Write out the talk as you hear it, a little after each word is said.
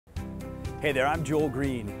Hey there, I'm Joel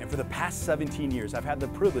Green, and for the past 17 years, I've had the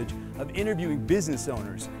privilege of interviewing business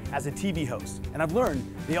owners as a TV host, and I've learned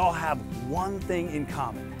they all have one thing in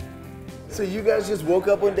common. So you guys just woke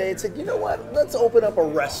up one day and said, you know what, let's open up a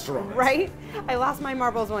restaurant. Right? I lost my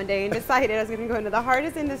marbles one day and decided I was going to go into the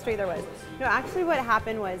hardest industry there was. No, actually what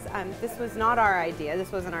happened was, this was not our idea,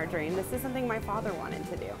 this wasn't our dream, this is something my father wanted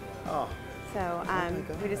to do. Oh. So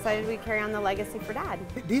we decided we'd carry on the legacy for Dad.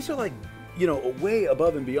 These are like, you know, way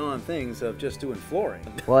above and beyond things of just doing flooring.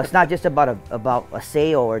 Well, it's not just about a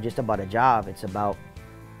sale or just about a job. It's about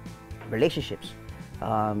relationships.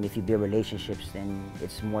 If you build relationships, then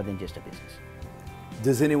it's more than just a business.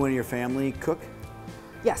 Does anyone in your family cook?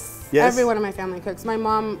 Yes. Yes? Everyone in my family cooks. My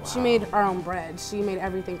mom, she made our own bread. She made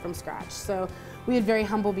everything from scratch. So we had very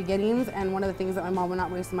humble beginnings, and one of the things that my mom would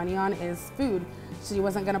not waste money on is food. She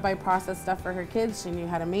wasn't going to buy processed stuff for her kids. She knew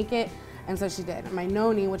how to make it. And so she did. My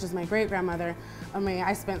noni, which is my great-grandmother,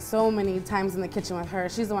 I spent so many times in the kitchen with her.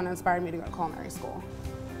 She's the one that inspired me to go to culinary school.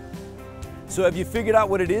 So have you figured out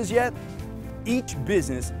what it is yet? Each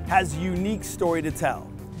business has a unique story to tell.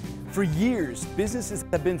 For years, businesses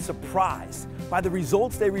have been surprised by the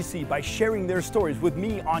results they receive by sharing their stories with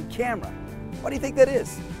me on camera. Why do you think that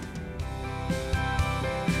is?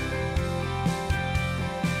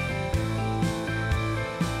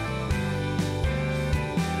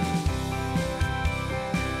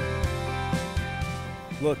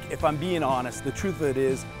 Look, if I'm being honest, the truth of it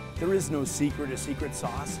is, there is no secret or secret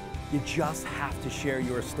sauce. You just have to share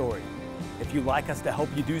your story. If you'd like us to help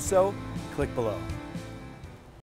you do so, click below.